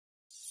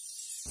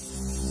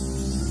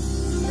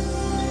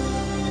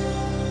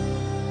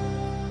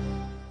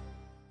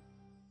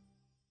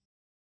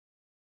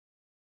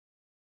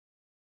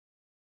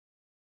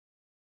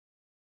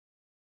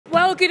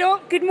Well,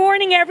 good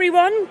morning,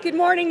 everyone. Good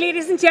morning,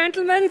 ladies and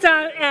gentlemen.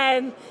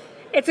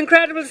 It's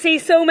incredible to see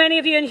so many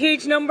of you in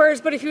huge numbers,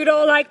 but if you would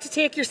all like to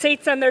take your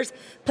seats, and there's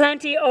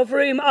plenty of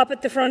room up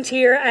at the front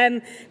here.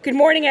 Good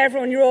morning,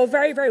 everyone. You're all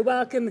very, very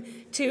welcome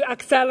to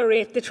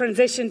accelerate the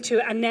transition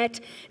to a net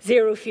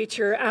zero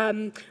future.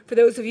 For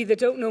those of you that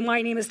don't know,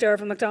 my name is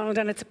Dervin MacDonald,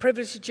 and it's a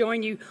privilege to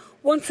join you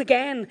once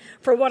again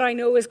for what I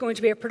know is going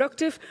to be a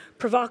productive,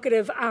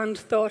 provocative and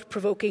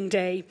thought-provoking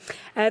day.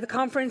 The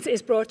conference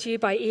is brought to you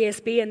by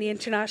ESB and the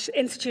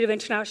Institute of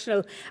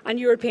International and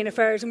European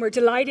Affairs, and we're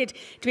delighted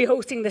to be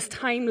hosting this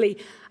timely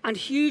and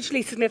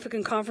hugely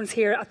significant conference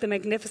here at the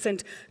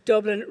magnificent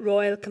Dublin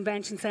Royal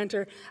Convention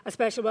Centre. A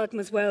special welcome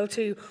as well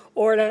to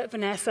Orla,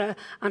 Vanessa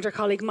and our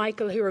colleague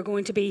Michael, who are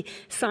going to be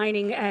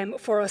signing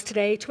for us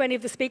today. To any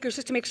of the speakers,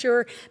 just to make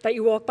sure that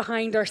you walk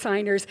behind our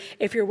signers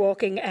if you're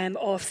walking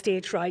off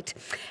stage right.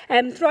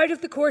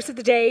 Throughout the course of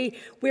the day,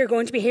 we're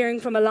going to be hearing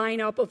from a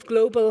lineup of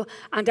global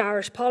and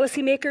Irish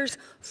policymakers,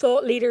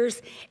 thought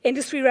leaders,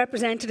 industry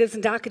representatives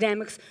and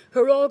academics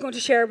who are all going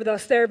to share with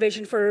us their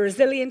vision for a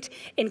resilient,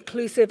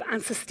 inclusive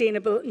and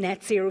sustainable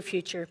net zero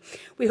future.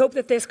 We hope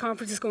that this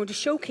conference is going to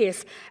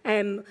showcase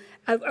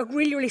a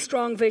really, really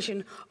strong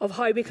vision of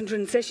how we can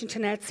transition to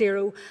net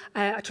zero,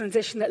 a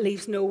transition that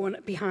leaves no one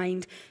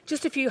behind.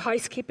 Just a few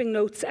housekeeping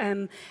notes.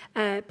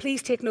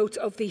 Please take notes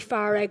of the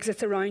fire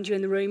exits around you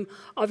in the room.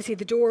 Obviously,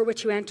 the door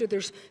which you enter,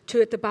 there's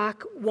two at the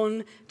back,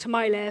 one to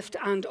my left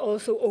and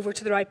also over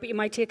to the right, but you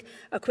might take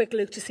a quick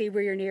look to see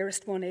where your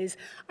nearest one is.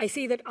 I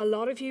see that a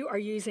lot of you are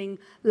using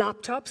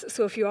laptops,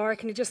 so if you are,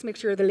 can you just make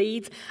sure the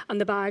leads and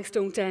the bags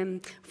don't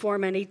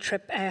form any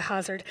trip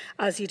hazard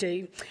as you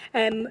do.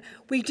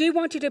 We do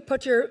want you to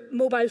put your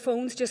mobile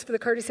phones, just for the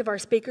courtesy of our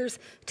speakers,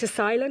 to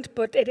silent,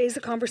 but it is a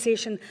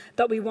conversation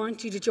that we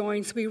want you to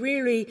join. So we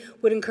really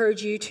would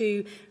encourage you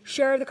to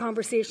share the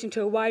conversation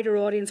to a wider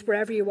audience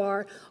wherever you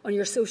are on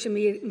your social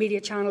media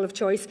channel of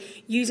choice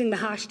using the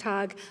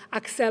hashtag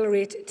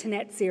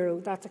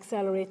 #AccelerateToNetZero. That's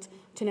accelerate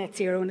to net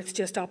zero, and it's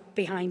just up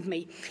behind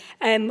me.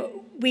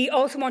 We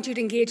also want you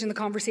to engage in the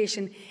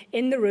conversation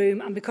in the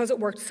room, and because it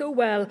worked so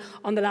well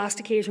on the last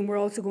occasion, we're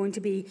also going to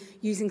be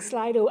using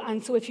Slido.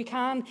 And so if you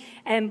can,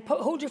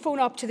 hold your phone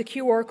up to the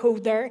QR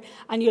code there,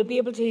 and you'll be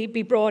able to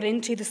be brought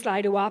into the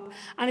Slido app.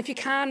 And if you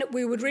can,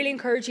 we would really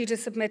encourage you to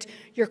submit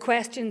your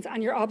questions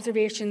and your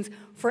observations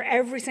for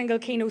every single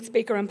keynote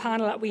speaker and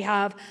panel that we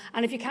have.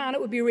 And if you can,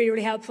 it would be really,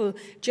 really helpful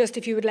just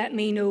if you would let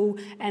me know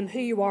who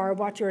you are,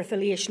 what your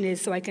affiliation is,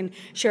 so I can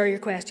share your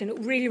question. It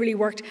really, really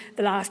worked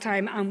the last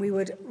time, and we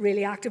would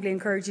really actively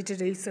encourage you to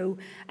do so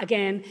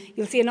again.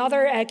 You'll see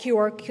another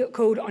QR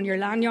code on your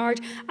lanyard,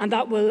 and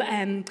that will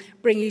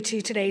bring you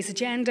to today's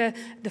agenda,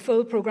 the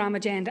full programme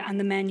agenda and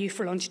the menu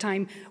for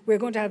lunchtime. We're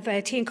going to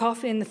have tea and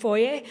coffee in the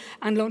foyer,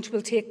 and lunch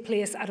will take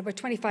place at about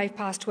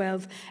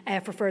 12:25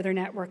 for further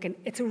networking.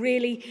 It's a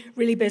really,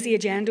 really busy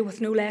agenda with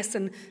no less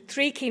than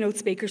 3 keynote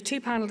speakers, 2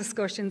 panel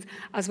discussions,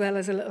 as well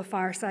as a little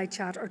fireside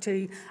chat or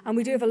two. And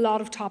we do have a lot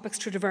of topics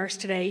to traverse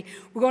today.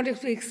 We're going to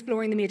be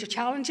exploring the major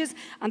challenges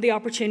and the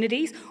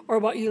opportunities, or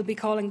what you'll be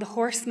calling the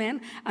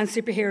horsemen and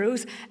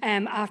superheroes,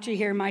 after you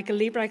hear Michael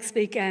Liebrecht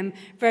speak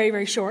very,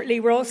 very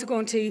shortly. We're also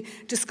going to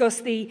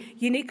discuss the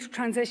unique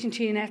transition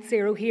to net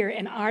zero here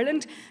in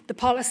Ireland, the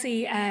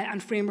policy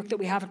and framework that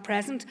we have at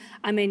present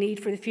and may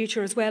need for the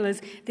future, as well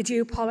as the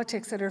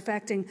geopolitics that are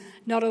affecting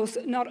not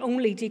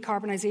only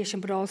decarbonisation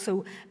but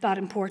also that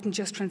important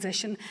just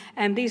transition.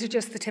 These are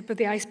just the tip of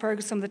the iceberg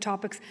of some of the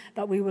topics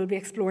that we will be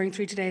exploring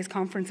through today's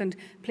conference, and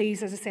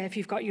please, as I say, if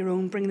you've got your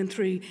own, bring them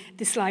through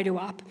the Slido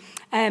app.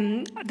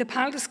 The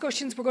panel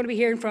discussions, we're going to be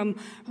hearing from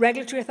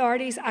regulatory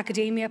authorities,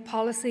 academia,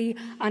 policy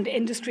and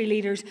industry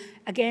leaders,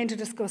 again to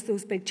discuss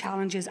those big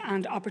challenges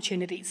and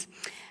opportunities.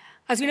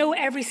 As we know,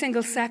 every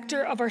single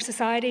sector of our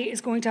society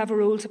is going to have a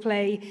role to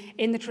play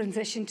in the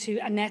transition to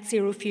a net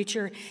zero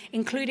future,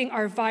 including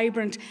our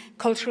vibrant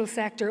cultural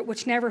sector,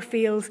 which never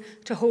fails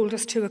to hold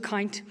us to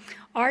account.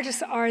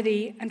 Artists are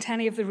the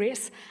antennae of the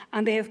race,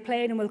 and they have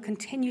played and will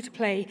continue to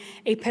play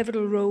a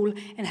pivotal role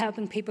in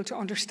helping people to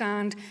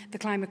understand the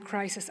climate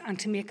crisis and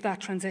to make that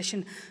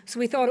transition. So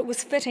we thought it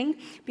was fitting,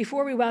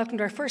 before we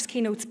welcomed our first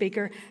keynote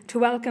speaker, to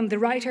welcome the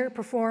writer,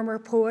 performer,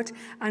 poet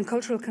and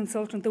cultural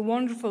consultant, the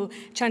wonderful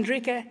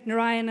Chandrika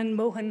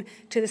Narayanan-Mohan,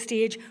 to the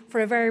stage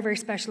for a very, very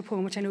special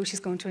poem, which I know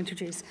she's going to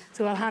introduce.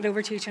 So I'll hand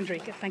over to you,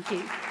 Chandrika. Thank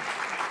you.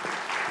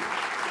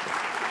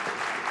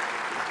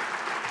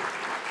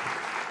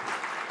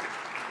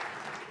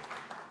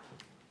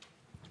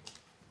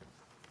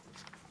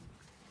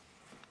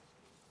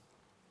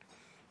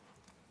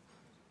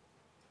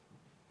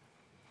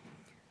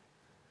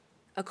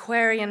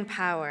 Aquarian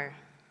power.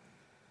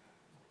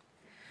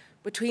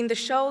 Between the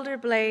shoulder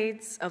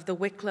blades of the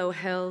Wicklow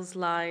Hills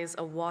lies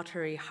a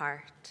watery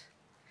heart.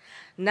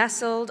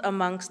 Nestled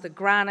amongst the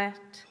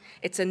granite,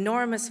 its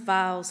enormous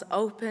valves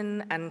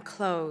open and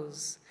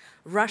close,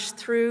 rush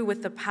through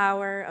with the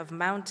power of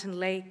mountain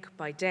lake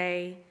by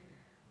day,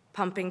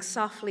 pumping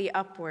softly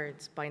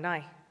upwards by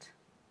night.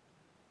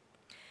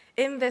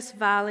 In this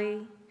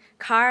valley,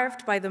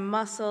 carved by the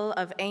muscle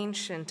of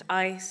ancient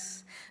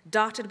ice,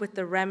 dotted with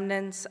the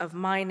remnants of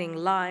mining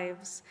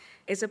lives,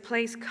 is a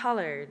place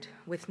colored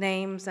with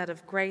names that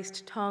have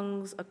graced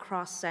tongues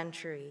across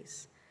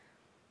centuries.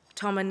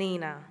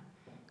 Tomanina,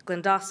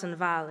 Glendawson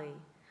Valley,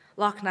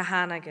 Loch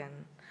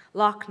Nahanagan,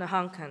 Loch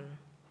Nahuncan,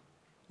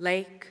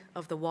 Lake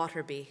of the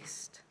Water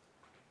Beast.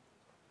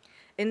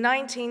 In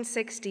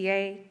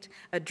 1968,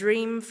 a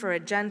dream for a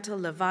gentle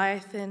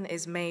Leviathan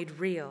is made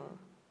real.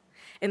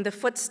 In the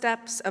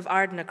footsteps of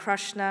Ardna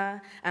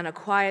Krushna and a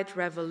quiet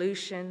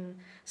revolution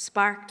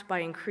sparked by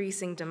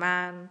increasing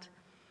demand,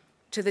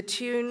 to the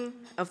tune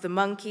of the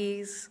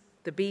Monkees,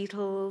 the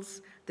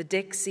Beatles, the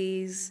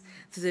Dixies,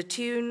 to the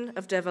tune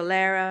of De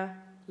Valera,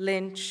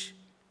 Lynch,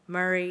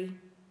 Murray,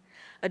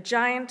 a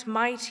giant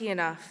mighty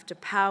enough to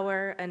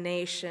power a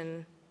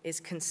nation is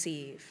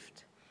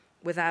conceived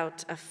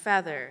without a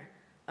feather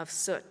of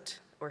soot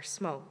or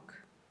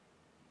smoke.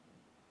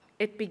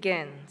 It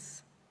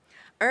begins.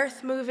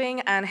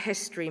 Earth-moving and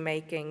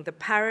history-making, the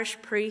parish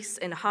priests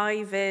in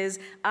high vis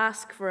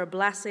ask for a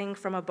blessing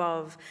from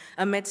above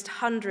amidst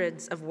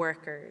hundreds of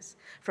workers,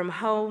 from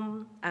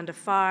home and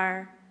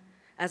afar,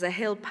 as a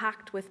hill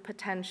packed with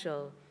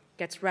potential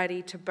gets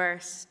ready to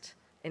burst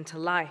into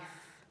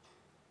life.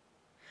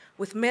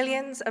 With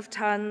millions of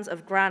tons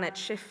of granite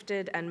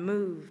shifted and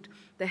moved,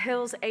 the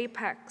hill's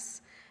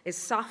apex is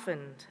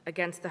softened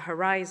against the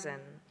horizon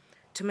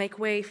to make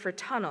way for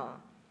tunnel,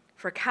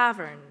 for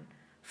cavern,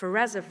 for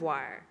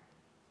reservoir,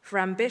 for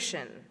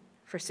ambition,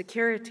 for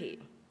security,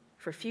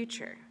 for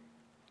future.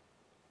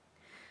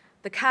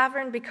 The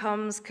cavern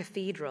becomes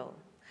cathedral,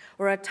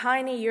 where a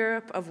tiny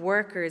Europe of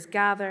workers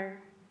gather.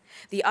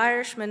 The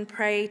Irishmen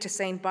pray to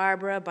St.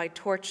 Barbara by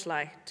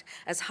torchlight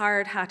as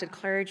hard-hatted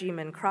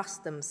clergymen cross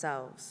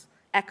themselves,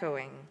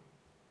 echoing.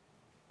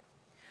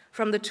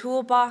 From the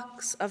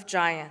toolbox of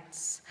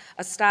giants,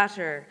 a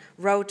stator,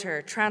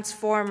 rotor,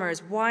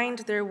 transformers wind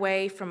their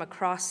way from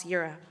across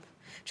Europe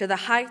to the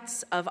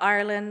heights of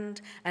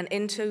Ireland and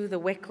into the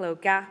Wicklow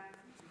Gap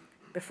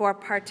before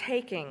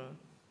partaking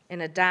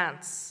in a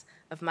dance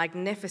of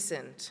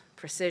magnificent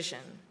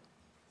precision.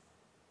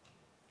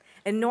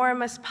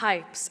 Enormous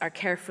pipes are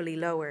carefully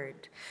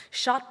lowered,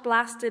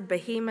 shot-blasted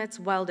behemoths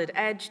welded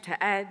edge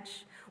to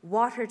edge,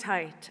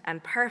 watertight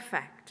and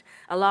perfect,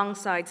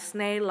 alongside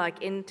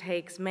snail-like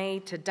intakes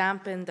made to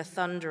dampen the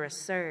thunderous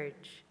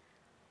surge.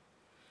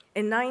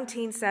 In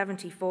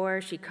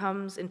 1974, she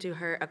comes into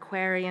her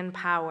Aquarian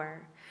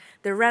power,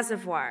 the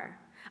reservoir,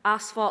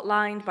 asphalt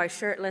lined by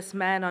shirtless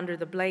men under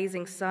the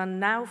blazing sun,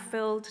 now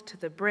filled to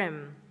the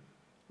brim,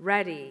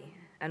 ready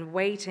and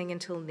waiting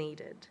until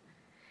needed,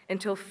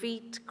 until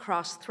feet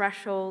cross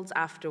thresholds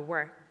after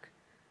work.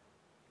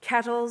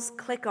 Kettles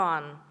click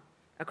on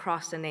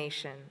across a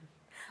nation.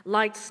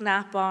 Lights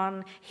snap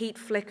on, heat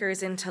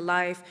flickers into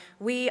life.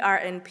 We are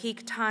in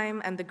peak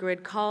time and the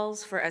grid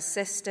calls for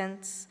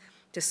assistance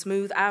to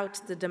smooth out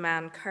the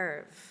demand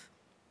curve.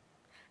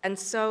 And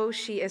so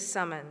she is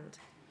summoned,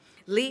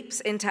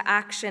 leaps into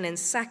action in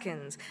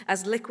seconds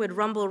as liquid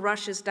rumble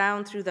rushes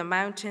down through the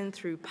mountain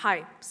through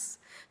pipes,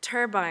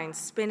 turbines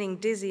spinning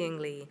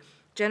dizzyingly,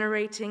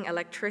 generating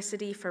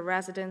electricity for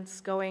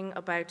residents going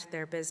about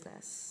their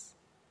business.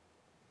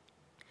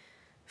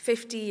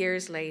 50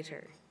 years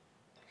later,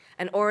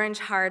 an orange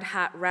hard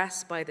hat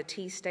rests by the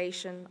tea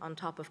station on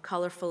top of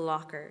colorful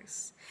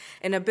lockers,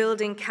 in a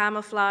building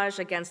camouflage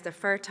against the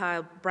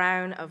fertile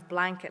brown of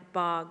blanket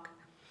bog,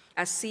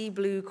 as sea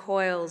blue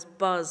coils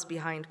buzz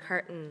behind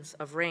curtains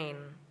of rain.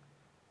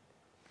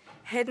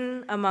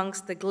 Hidden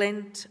amongst the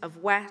glint of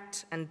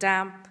wet and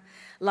damp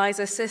lies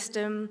a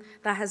system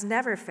that has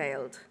never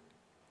failed,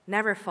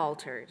 never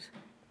faltered,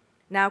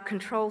 now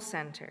control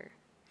center,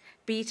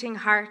 beating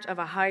heart of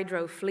a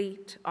hydro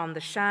fleet on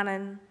the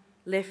Shannon,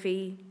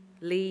 Liffey,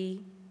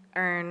 Lee,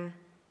 Erne,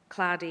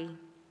 Claddie.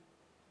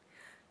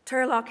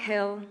 Turlock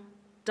Hill,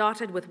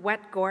 dotted with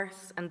wet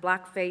gorse and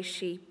black-faced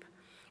sheep,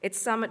 its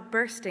summit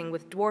bursting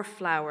with dwarf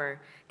flower,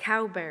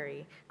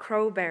 cowberry,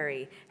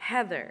 crowberry,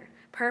 heather,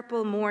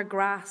 purple moor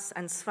grass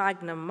and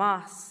sphagnum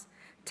moss,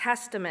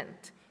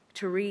 testament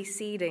to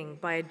reseeding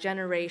by a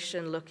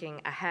generation looking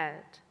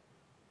ahead.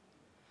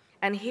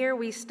 And here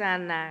we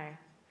stand now,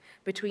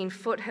 between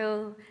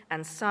foothill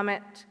and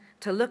summit,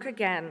 to look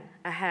again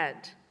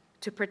ahead,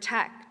 to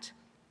protect,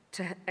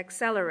 to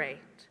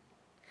accelerate,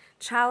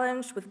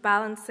 challenged with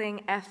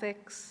balancing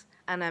ethics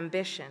and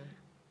ambition,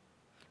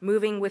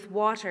 moving with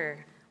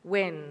water,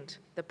 wind,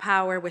 the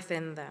power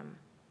within them,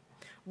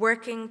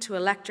 working to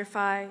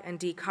electrify and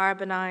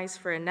decarbonize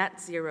for a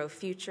net zero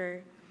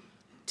future,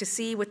 to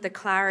see with the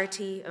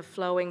clarity of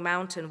flowing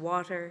mountain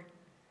water,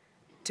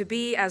 to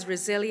be as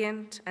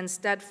resilient and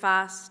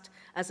steadfast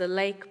as a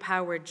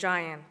lake-powered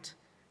giant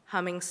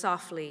humming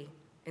softly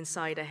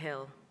inside a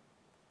hill.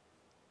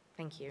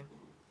 Thank you.